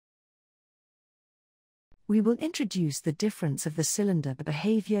We will introduce the difference of the cylinder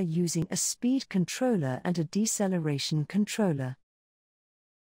behavior using a speed controller and a deceleration controller.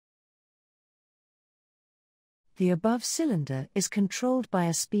 The above cylinder is controlled by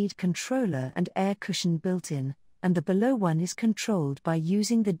a speed controller and air cushion built in, and the below one is controlled by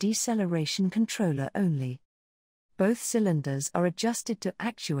using the deceleration controller only. Both cylinders are adjusted to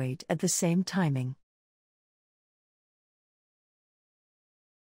actuate at the same timing.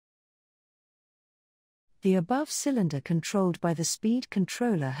 The above cylinder controlled by the speed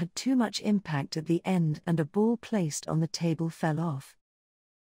controller had too much impact at the end and a ball placed on the table fell off.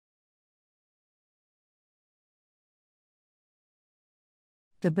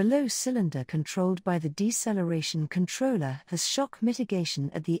 The below cylinder controlled by the deceleration controller has shock mitigation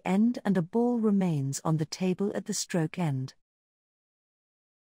at the end and a ball remains on the table at the stroke end.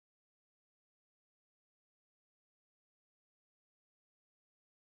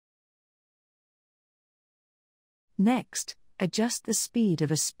 Next, adjust the speed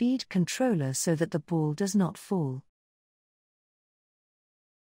of a speed controller so that the ball does not fall.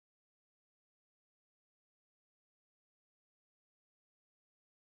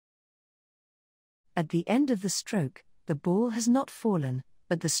 At the end of the stroke, the ball has not fallen,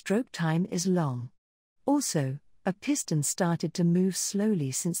 but the stroke time is long. Also, a piston started to move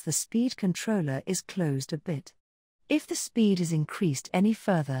slowly since the speed controller is closed a bit. If the speed is increased any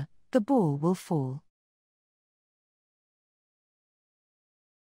further, the ball will fall.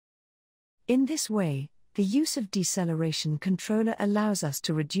 In this way, the use of deceleration controller allows us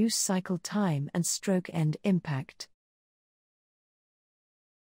to reduce cycle time and stroke end impact.